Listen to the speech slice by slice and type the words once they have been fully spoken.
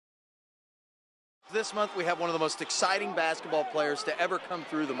This month we have one of the most exciting basketball players to ever come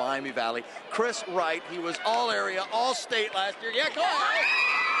through the Miami Valley, Chris Wright. He was all-area, all-state last year. Yeah, go ahead.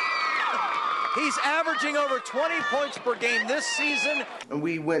 He's averaging over 20 points per game this season. And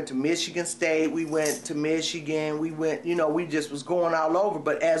we went to Michigan State, we went to Michigan, we went, you know, we just was going all over.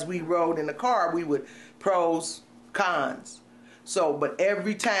 But as we rode in the car, we would pros, cons. So, but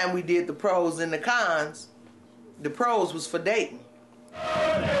every time we did the pros and the cons, the pros was for Dayton.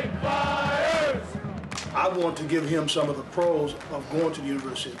 I want to give him some of the pros of going to the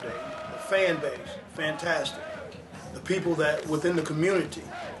University of Dayton. The fan base, fantastic. The people that within the community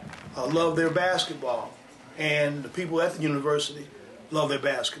love their basketball, and the people at the university love their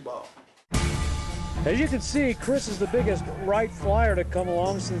basketball. As you can see, Chris is the biggest Wright Flyer to come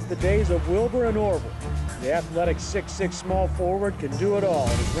along since the days of Wilbur and Orville. The athletic 6'6" small forward can do it all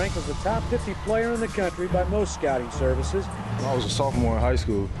and is ranked as the top 50 player in the country by most scouting services. I was a sophomore in high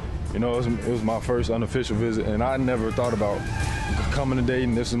school. You know, it was my first unofficial visit, and I never thought about coming to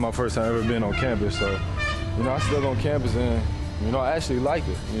Dayton. This is my first time ever being on campus, so, you know, I stepped on campus and, you know, I actually liked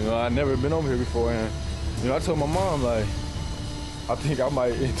it. You know, I'd never been over here before, and, you know, I told my mom, like, I think I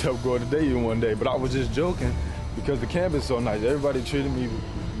might end up going to Dayton one day, but I was just joking because the campus is so nice. Everybody treated me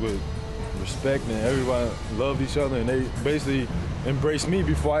with respect, and everybody loved each other, and they basically embraced me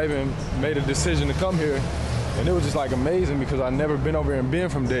before I even made a decision to come here. And it was just like amazing because I'd never been over here and been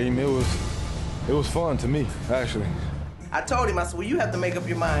from Dayton. It was fun to me, actually. I told him, I said, well, you have to make up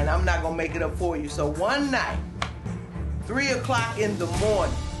your mind. I'm not gonna make it up for you. So one night, 3 o'clock in the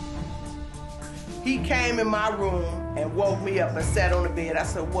morning, he came in my room and woke me up and sat on the bed. I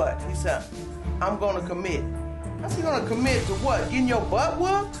said, what? He said, I'm gonna commit. I said, you're gonna commit to what? Getting your butt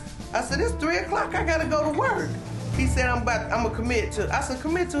whooped? I said, it's 3 o'clock, I gotta go to work. He said, I'm gonna commit to. I said,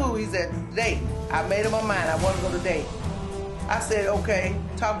 commit to who? He said, Dayton. I made up my mind, I want to go to Dayton. I said, okay,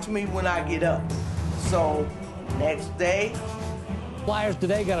 talk to me when I get up. So, next day. Flyers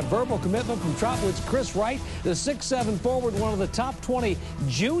today got a verbal commitment from Trotwood's Chris Wright, the 6'7" forward, one of the top 20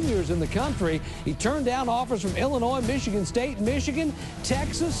 juniors in the country. He turned down offers from Illinois, Michigan State, Michigan,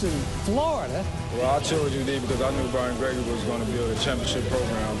 Texas, and Florida. Well, I chose UD because I knew Brian Gregory was going to build a championship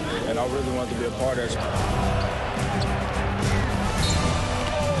program, and I really wanted to be a part of it.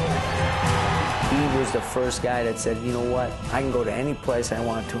 He was the first guy that said, you know what, I can go to any place I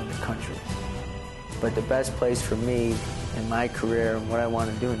want to in the country. But the best place for me in my career and what I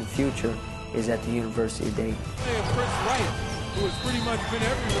want to do in the future is at the University of Dayton. Chris Wright, who has pretty much been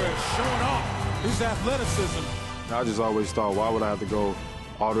everywhere, showing off his athleticism. I just always thought, why would I have to go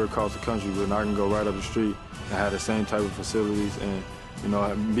all the way across the country when I can go right up the street and have the same type of facilities and, you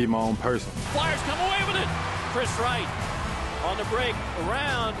know, be my own person. Flyers come away with it. Chris Wright on the break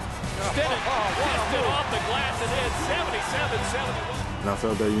around. Spin it, kissed it off the glass and in 77-71. And I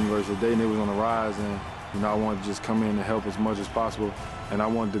felt that University of Dayton, it was on the rise, and you know, I wanted to just come in and help as much as possible, and I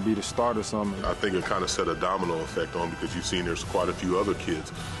wanted to be the start of something. I think it kind of set a domino effect on because you've seen there's quite a few other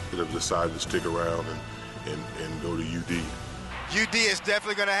kids that have decided to stick around and go to UD. UD is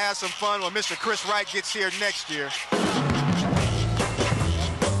definitely going to have some fun when Mr. Chris Wright gets here next year.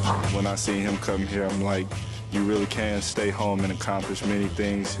 When I see him come here, I'm like, you really can stay home and accomplish many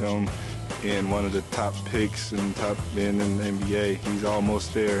things. In one of the top picks and top being in the NBA, he's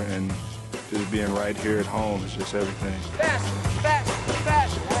almost there, and just being right here at home is just everything. Fast.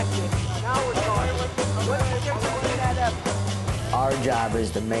 That's it. Now we're going. Our job is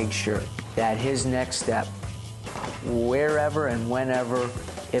to make sure that his next step, wherever and whenever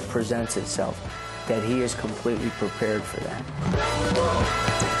it presents itself, that he is completely prepared for that.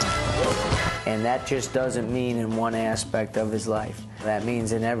 And that just doesn't mean in one aspect of his life. That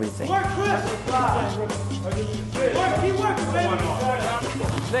means in everything. Lift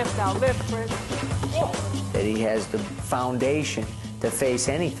now, lift, Chris. That he has the foundation to face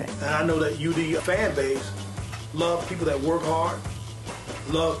anything. And I know that UD fan base love people that work hard,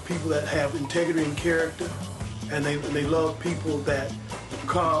 love people that have integrity and character, and they love people that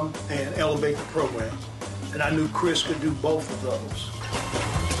come and elevate the program. And I knew Chris could do both of those.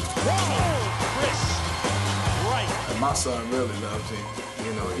 My son really loves him.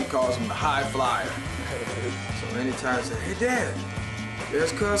 You know, he calls him the high flyer. So anytime I say, hey, Dad,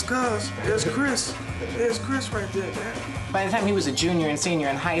 there's Cuz. There's Chris. There's Chris right there, Dad. By the time he was a junior and senior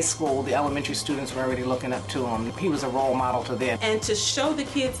in high school, the elementary students were already looking up to him. He was a role model to them. And to show the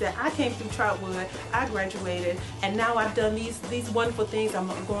kids that I came through Trotwood, I graduated, and now I've done these wonderful things. I'm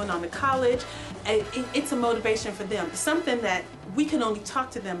going on to college. It's a motivation for them, something that we can only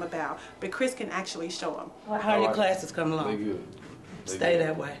talk to them about, but Chris can actually show them. How are your classes coming along? They good. Stay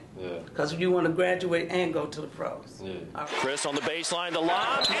that way. Yeah. Because you want to graduate and go to the pros. Yeah. All right. Chris on the baseline, the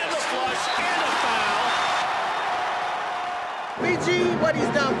lob, and the flush, and the foul. BG, what he's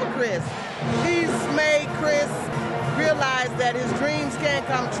done for Chris. He's made Chris realize that his dreams can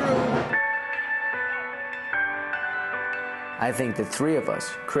come true. I think the three of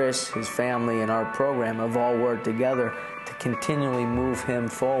us, Chris, his family, and our program, have all worked together to continually move him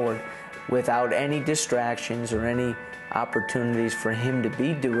forward without any distractions or any opportunities for him to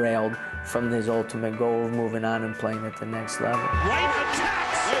be derailed from his ultimate goal of moving on and playing at the next level. Wright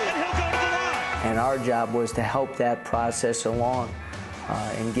attacks, and he'll go to the line. And our job was to help that process along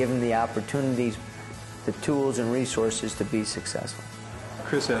and give him the opportunities, the tools and resources to be successful.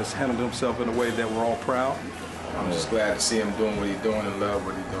 Chris has handled himself in a way that we're all proud. I'm just glad to see him doing what he's doing and love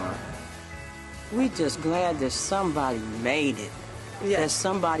what he's doing. We just glad that somebody made it. Yes. That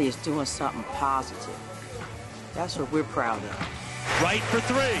somebody is doing something positive. That's what we're proud of. Wright for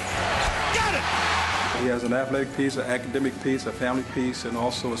three. Got it! He has an athletic piece, an academic piece, a family piece, and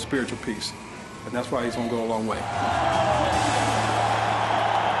also a spiritual piece. And that's why he's going to go a long way.